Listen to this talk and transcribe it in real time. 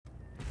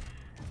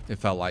It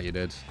felt like you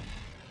did.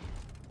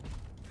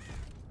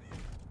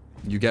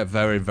 You get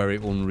very, very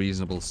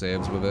unreasonable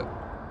saves with it.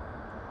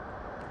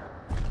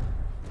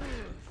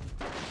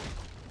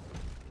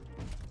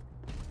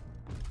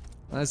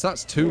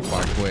 That's two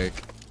quite quick.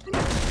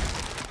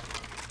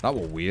 That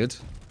was weird.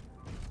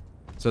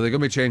 So they're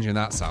going to be changing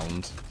that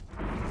sound.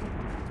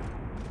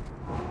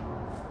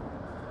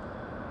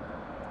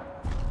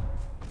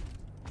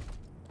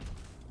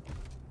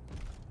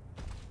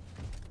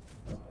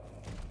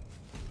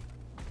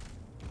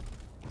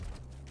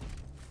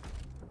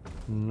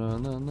 No,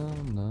 no, no,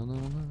 no, no,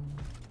 no.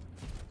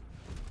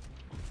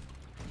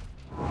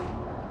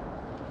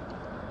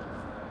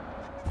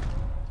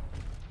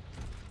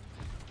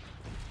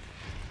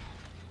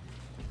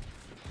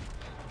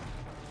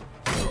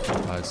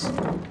 Nice.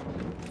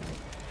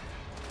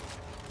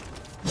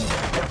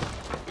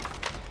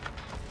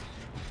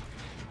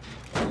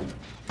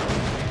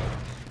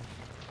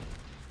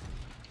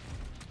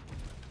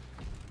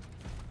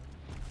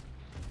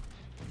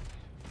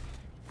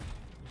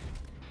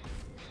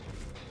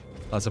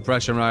 That's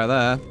oppression right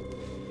there.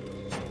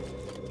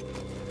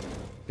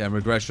 Getting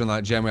regression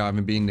like gem without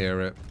having been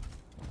near it.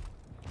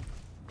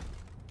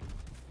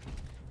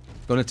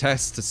 Gonna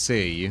test to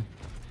see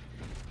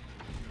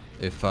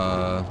if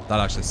that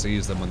actually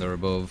sees them when they're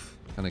above.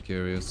 Kinda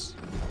curious.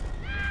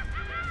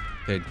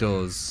 Okay, it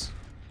does.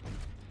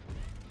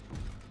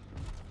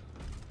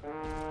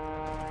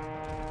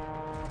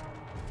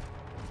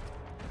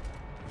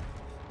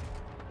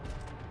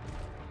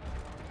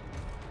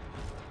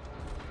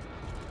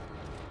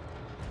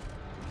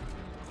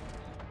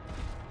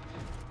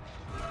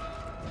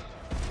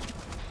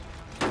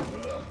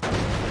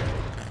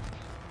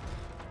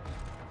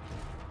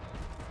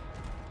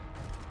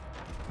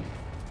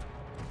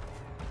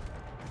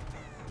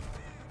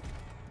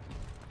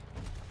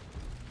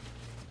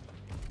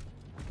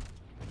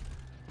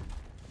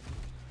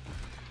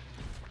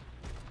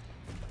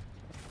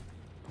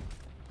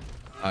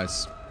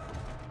 Nice.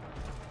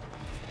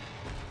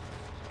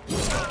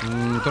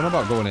 Don't know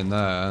about going in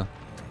there.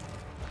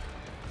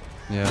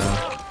 Yeah,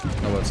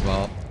 that works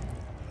smart.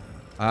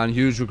 And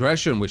huge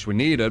regression, which we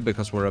needed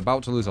because we're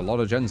about to lose a lot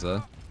of gens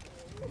there.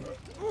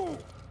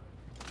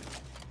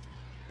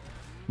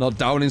 Not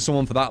downing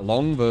someone for that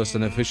long versus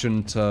an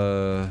efficient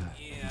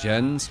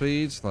gen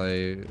speed,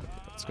 like,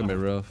 it's gonna be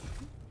rough.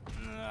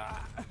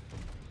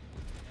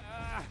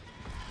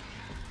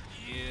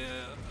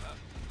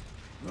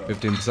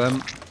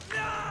 15%.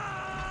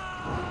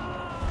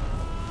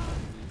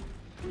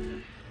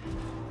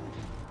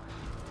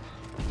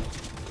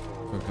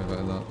 Okay, better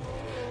than that.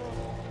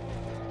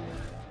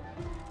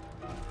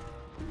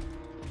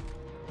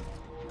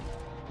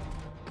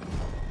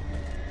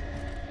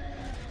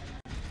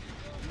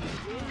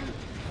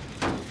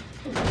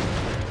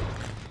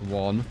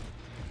 One.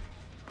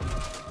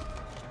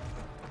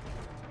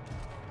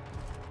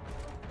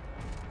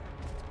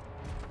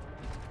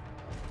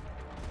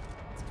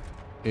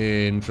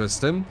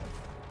 Interesting.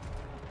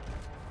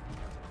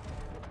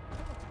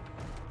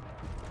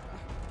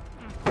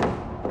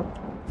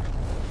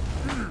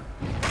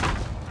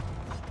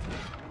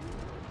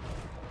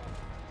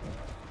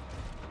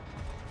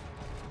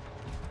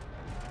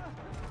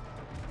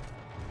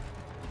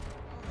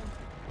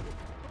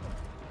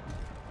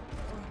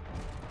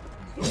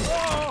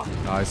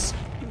 Nice.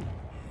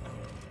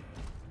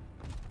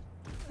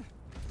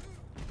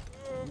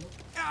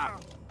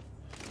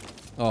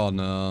 Oh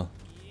no.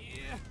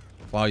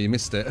 Wow, you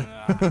missed it.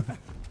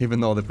 Even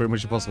though they're pretty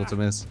much impossible to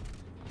miss.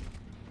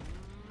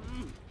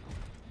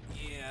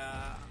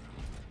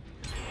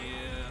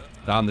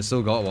 Damn, they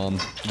still got one.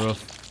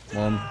 Rough.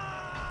 One.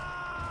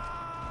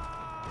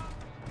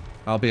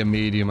 I'll be a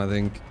medium, I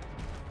think.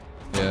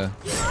 Yeah.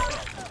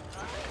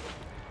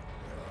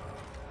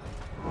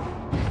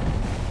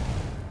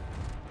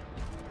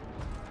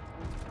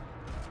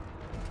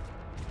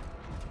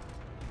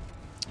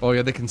 Oh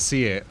yeah, they can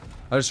see it.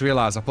 I just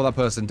realized I put that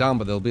person down,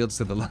 but they'll be able to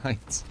see the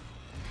light.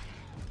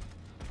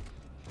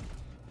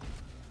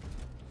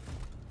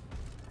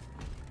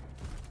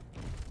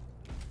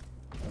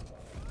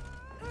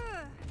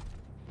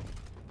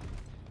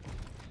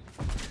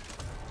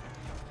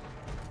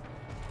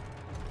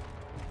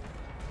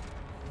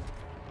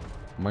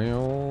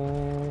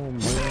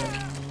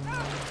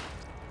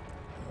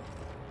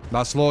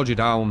 That slowed you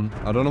down.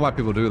 I don't know why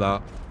people do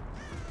that.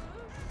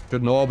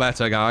 Should know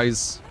better,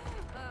 guys.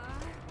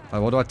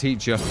 Like, what do I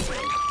teach you?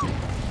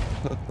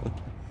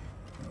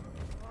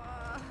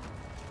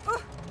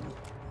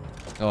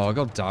 Oh,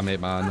 god damn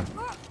it, man.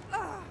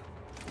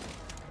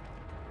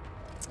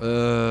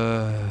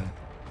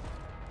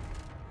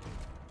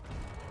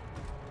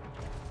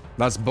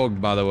 That's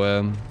bugged, by the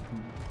way.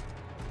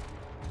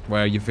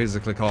 Where you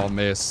physically can't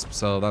miss,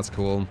 so that's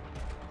cool.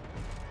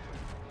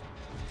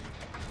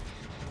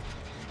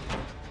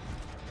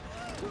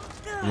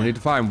 We need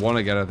to find one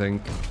again, I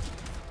think.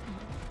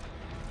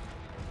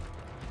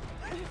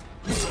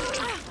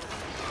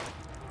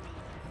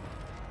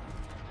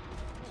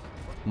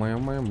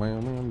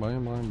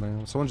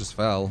 Someone just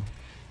fell.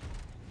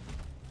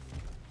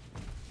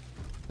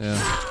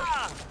 Yeah.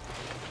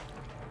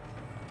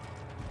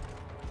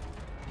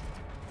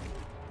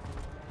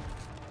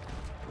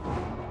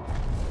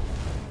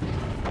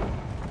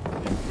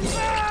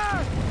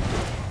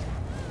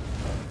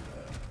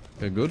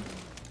 Okay, good.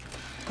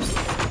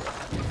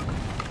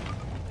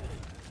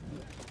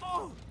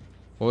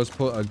 Always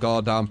put a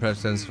guard down, press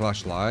against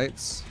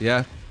flashlights.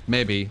 Yeah,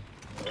 maybe.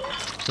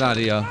 It's an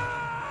idea.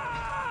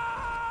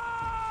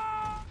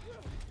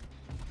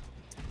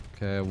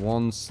 Okay,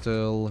 one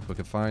still, if we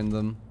can find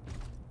them.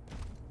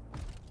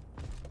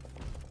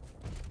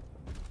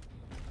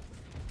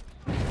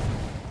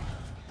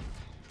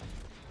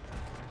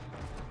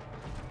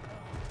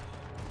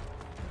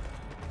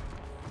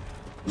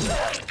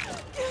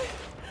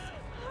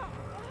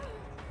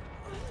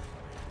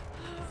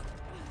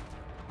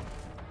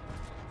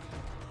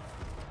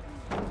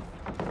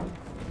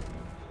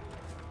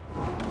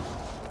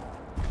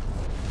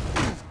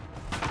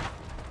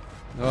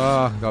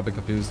 Got a bit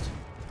confused.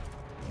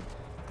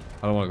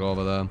 I don't want to go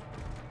over there.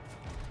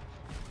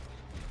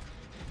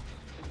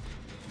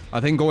 I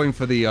think going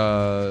for the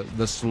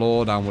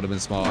slowdown would have been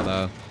smarter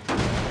there.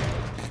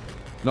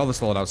 Not the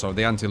slowdown, sorry,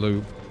 the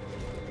anti-loop.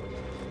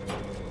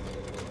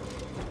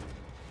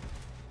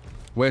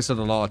 Wasted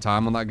a lot of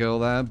time on that girl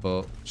there,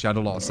 but she had a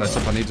lot of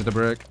setup I needed to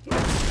break.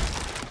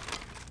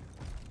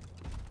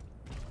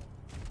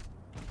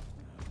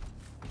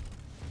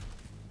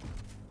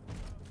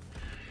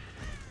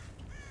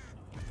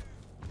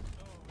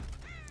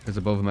 It's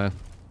above me.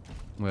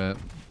 Wait.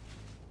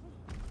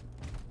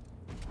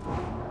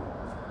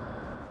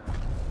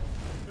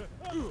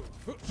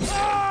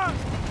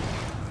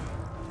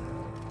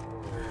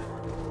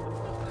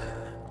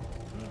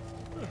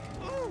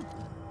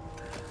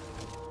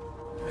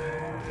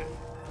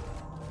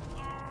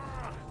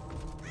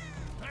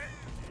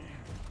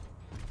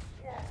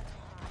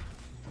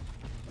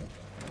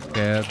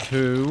 Okay,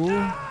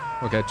 two.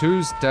 Okay,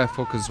 two's death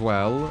hook as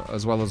well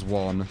as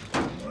one.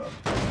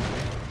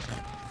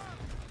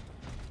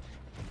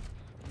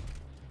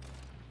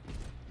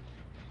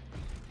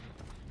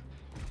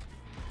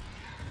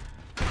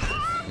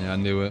 Yeah, I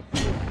knew it.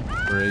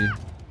 3.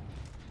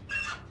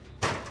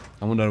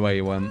 I wonder where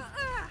you went.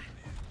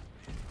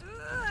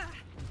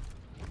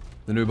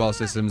 The new boss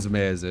system's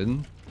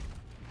amazing.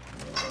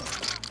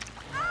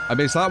 I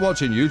mean, it's like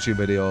watching YouTube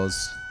videos,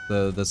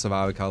 the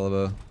Survivor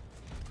Caliber.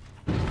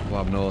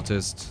 What I've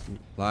noticed.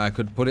 Like, I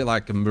could put it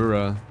like a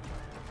mirror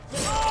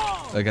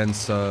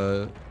against, you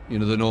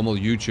know, the normal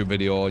YouTube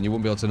video, and you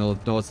wouldn't be able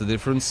to notice the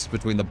difference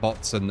between the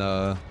bots and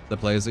the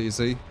players that you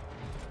see.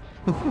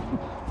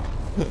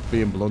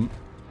 Being blunt,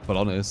 but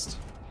honest.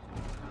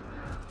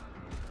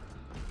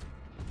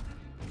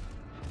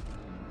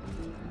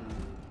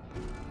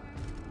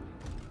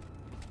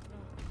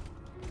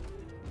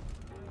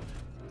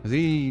 Is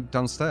he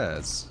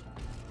downstairs?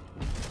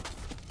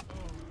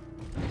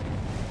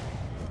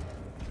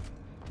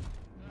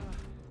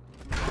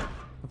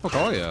 What the fuck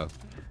are you?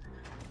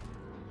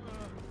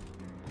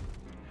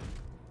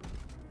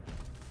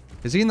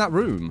 Is he in that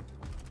room?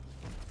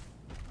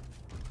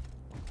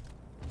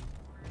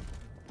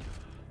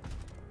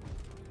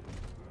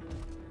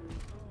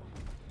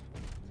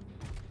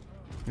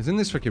 He's in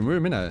this freaking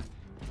room, innit?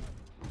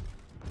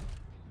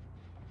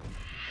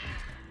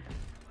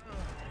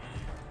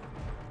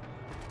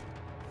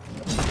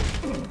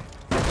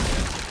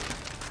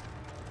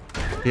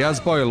 He has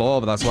boil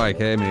over, that's why I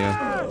came here.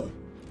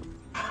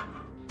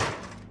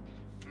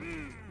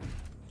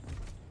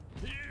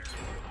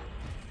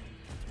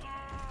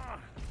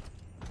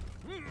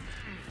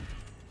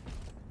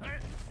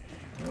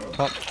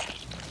 Pop.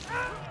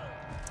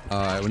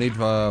 Alright, we need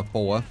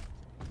 4.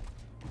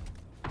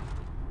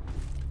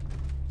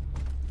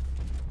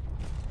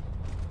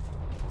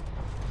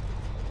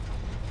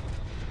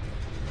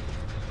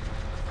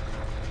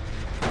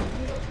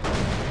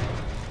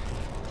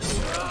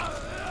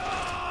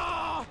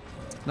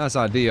 Nice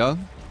idea.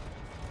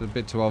 It's a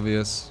bit too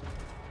obvious.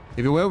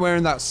 If you weren't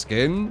wearing that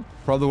skin,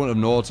 probably wouldn't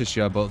have noticed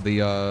you, but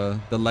the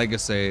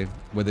legacy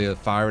with the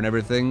fire and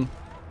everything,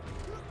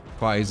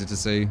 quite easy to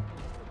see.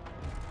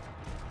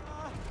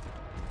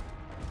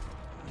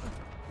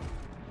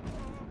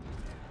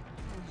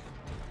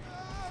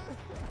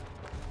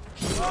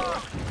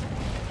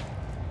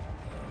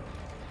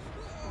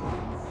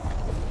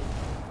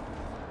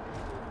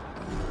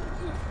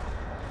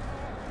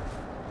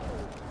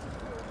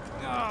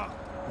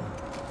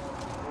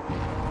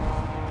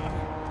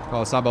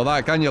 Can't sample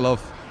that, can you,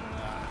 love?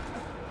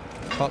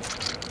 Pop.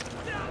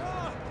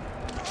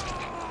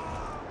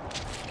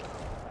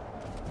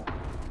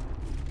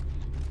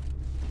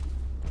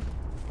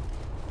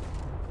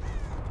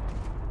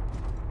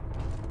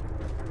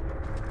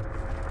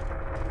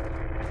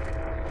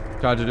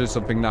 Tried to do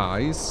something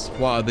nice.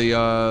 What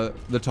are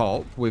the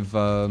top with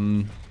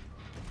boil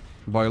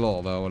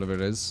over or whatever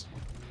it is?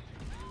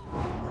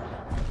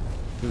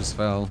 Just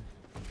fell.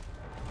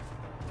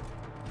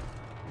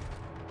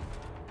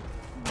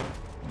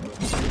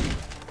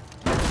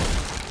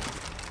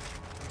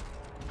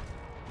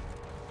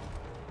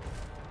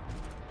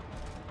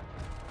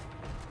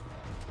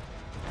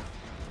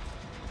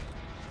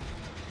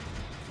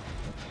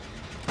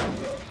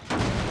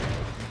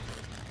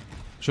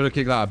 Should have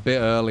kicked that a bit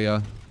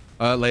earlier.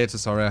 Later,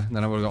 sorry.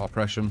 Then I would have got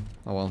oppression.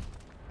 Oh well.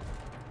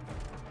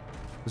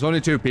 There's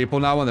only 2 people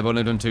now and they've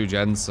only done 2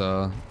 gens,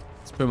 so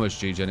it's pretty much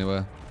GG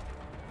anyway.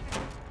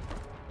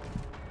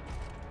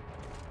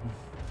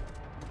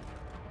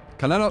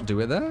 Can I not do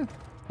it there?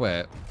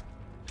 Wait.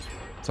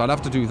 So I'd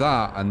have to do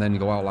that and then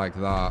go out like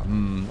that.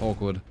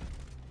 Awkward.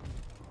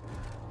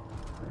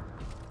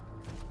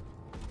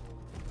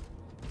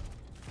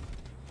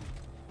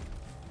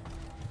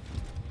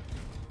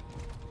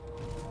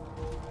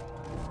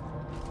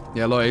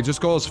 Yeah, look, it just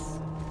goes...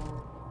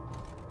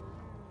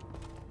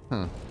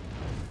 Huh.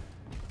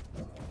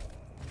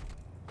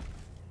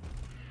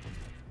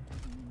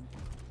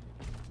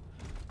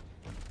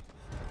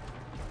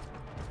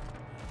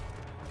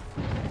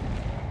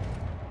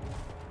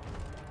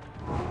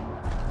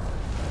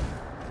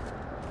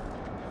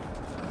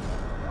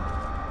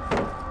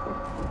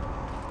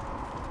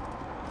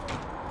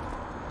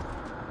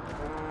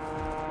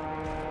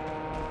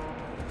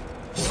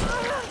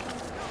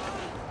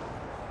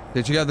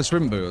 Did you get the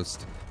sprint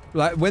boost?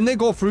 Like, when they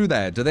go through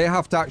there, do they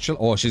have to actually...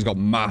 Oh, she's got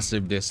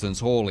massive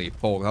distance. Holy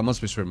fuck. That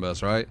must be sprint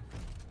burst, right?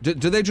 Do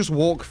they just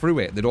walk through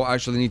it? They don't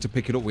actually need to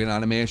pick it up with an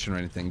animation or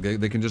anything.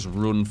 They can just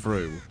run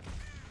through.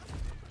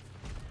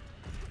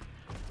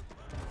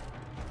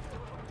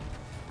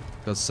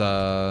 Because,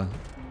 that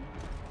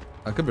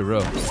could be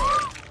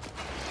rough.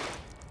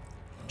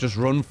 Just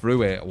run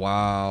through it.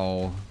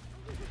 Wow.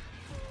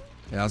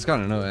 Yeah, that's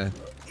kind of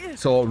nutty.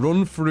 So,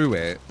 run through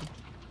it.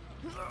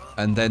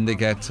 And then they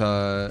get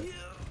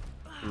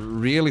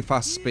really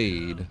fast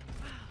speed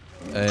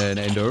and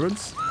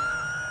endurance.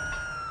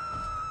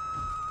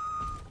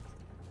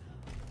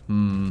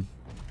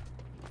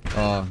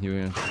 Oh,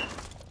 you.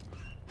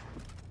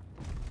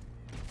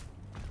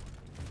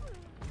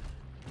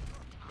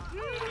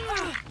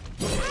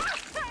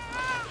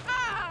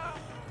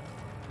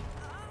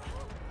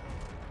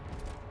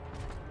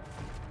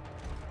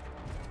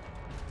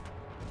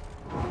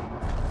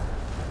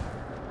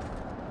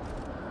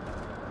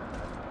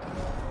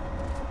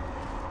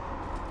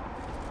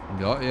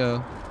 Got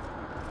you.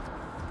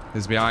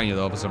 He's behind you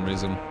though for some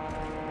reason.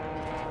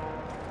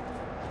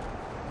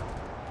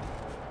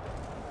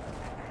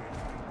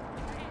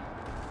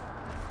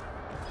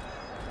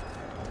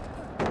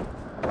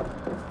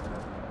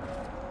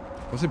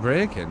 Was it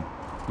breaking?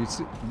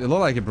 It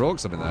looked like it broke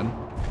something then.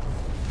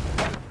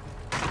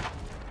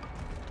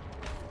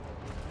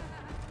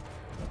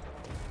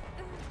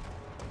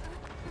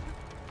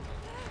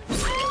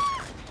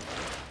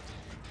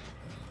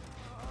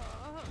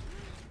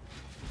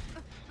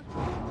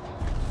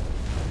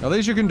 At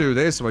least you can do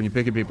this when you're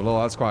picking people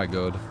up. That's quite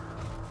good.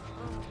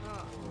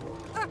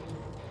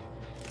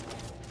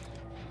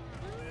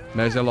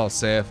 Makes it a lot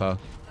safer.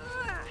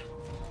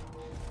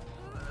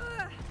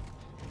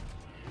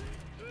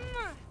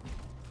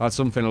 That's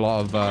something a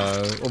lot of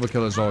other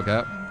killers don't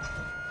get.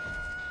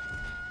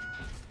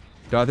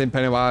 Do I think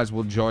Pennywise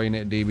will join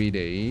it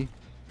DBD?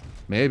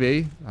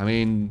 Maybe. I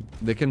mean,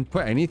 they can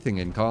put anything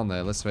in, can't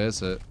they? Let's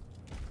face it.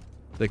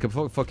 They could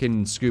put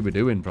fucking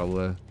Scooby-Doo in,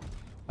 probably,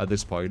 at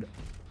this point.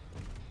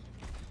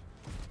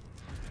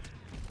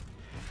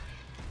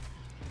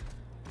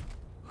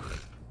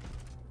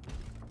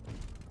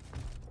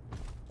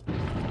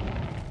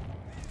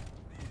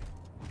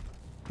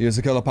 Use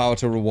the killer power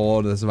to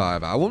reward the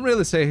survivor. I wouldn't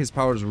really say his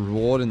power is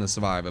rewarding the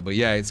survivor, but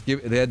yeah, it's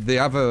they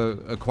have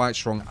a quite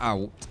strong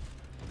out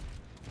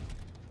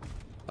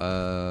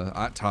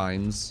at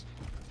times.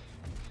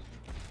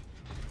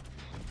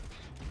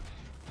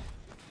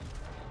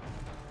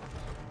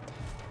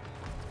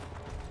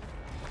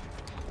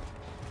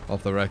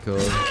 Off the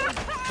record.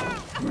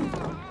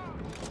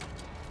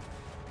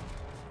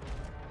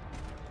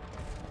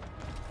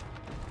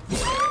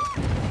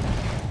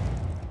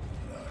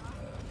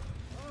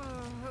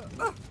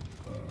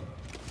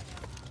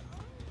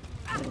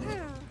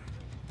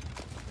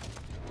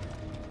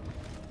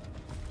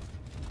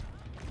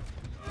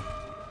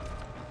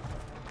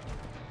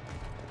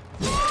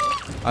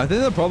 I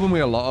think the problem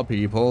with a lot of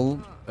people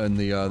in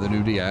the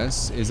new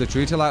DS is they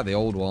treat it like the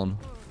old one.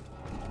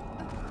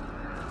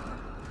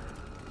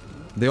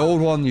 The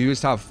old one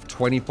used to have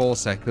 24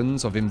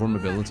 seconds of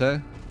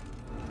invulnerability.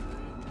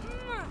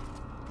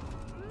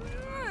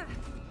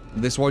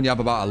 This one you have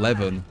about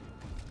 11.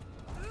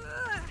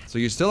 So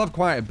you still have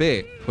quite a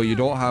bit, but you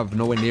don't have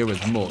nowhere near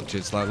as much.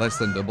 It's like less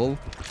than double.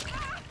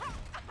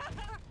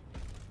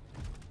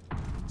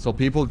 So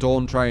people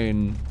don't try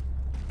and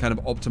kind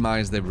of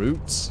optimize their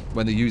routes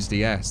when they use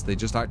DS. They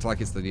just act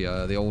like it's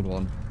the old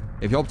one.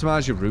 If you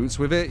optimize your routes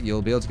with it,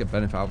 you'll be able to get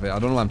benefit out of it. I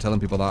don't know why I'm telling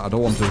people that. I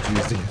don't want people to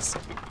use DS.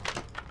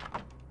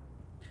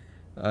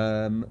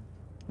 Imagine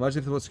if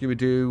they put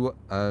Scooby-Doo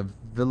a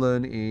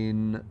villain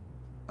in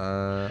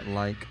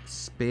like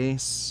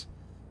space.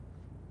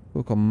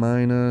 Book on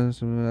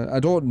miners.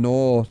 I don't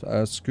know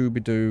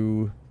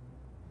Scooby-Doo.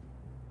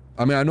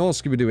 I mean, I know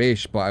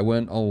Scooby-Doo-ish, but I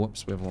weren't. Oh,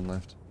 whoops, we have one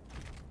left.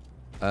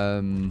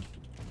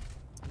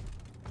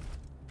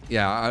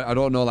 Yeah, I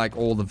don't know like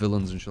all the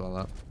villains and shit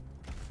like that.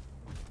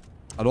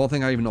 I don't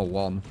think I even know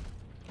one.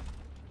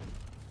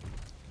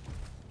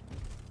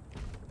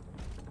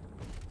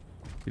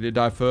 He did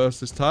die first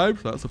this time,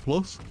 so that's a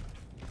plus.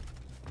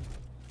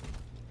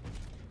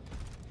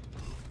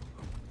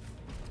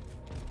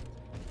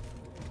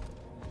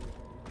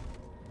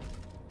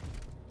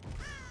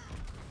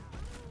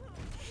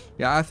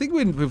 Yeah, I think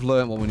we've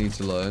learned what we need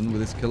to learn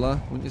with this killer,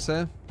 wouldn't you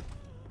say?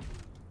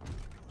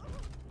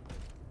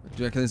 Do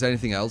you reckon there's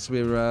anything else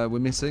we're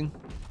missing?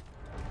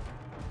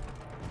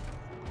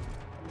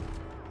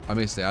 I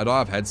missed it. I don't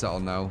have headset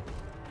on now.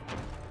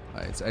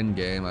 It's end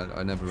game.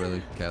 I never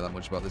really care that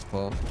much about this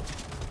part.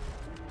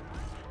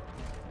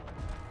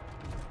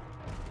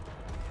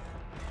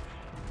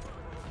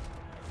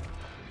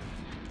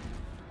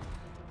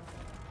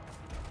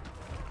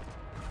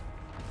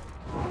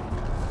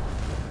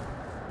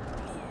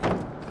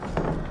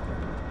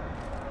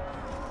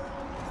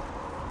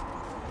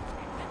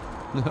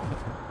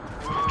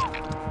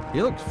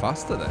 He looked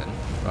faster then,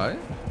 right?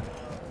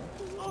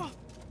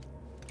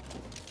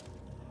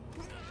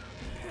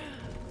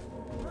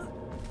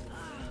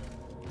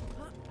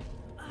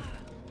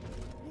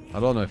 I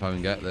don't know if I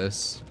can get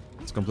this.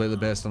 It's completely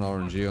based on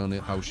RNG on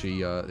it, how she,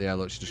 yeah,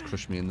 look, she just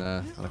crushed me in there,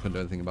 and I couldn't do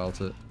anything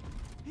about it.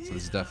 So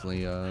this is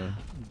definitely,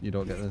 you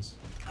don't get this.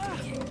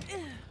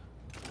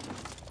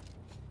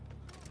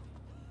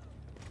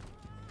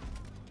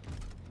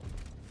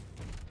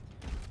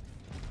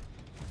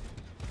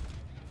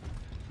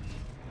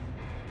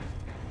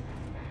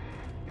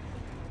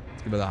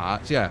 Give her the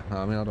hearts. Yeah,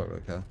 I mean, I don't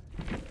really care.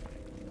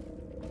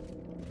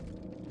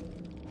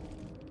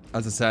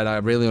 As I said, I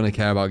really only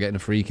care about getting a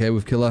free K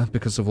with Killer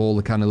because of all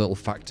the kind of little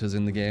factors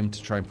in the game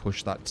to try and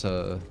push that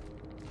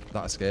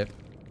that escape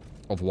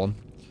of 1.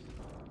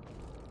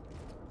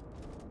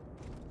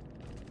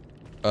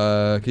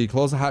 Can you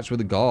close the hatch with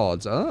the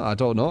guards? I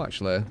don't know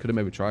actually. Could have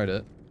maybe tried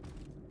it.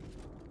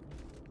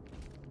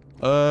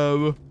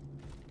 Alright.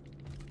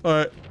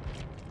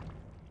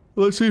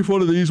 Let's see if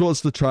one of these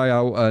wants to try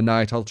out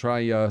Night. I'll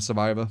try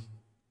Survivor.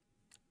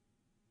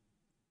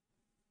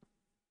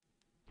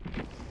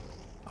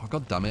 Oh,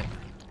 god damn it.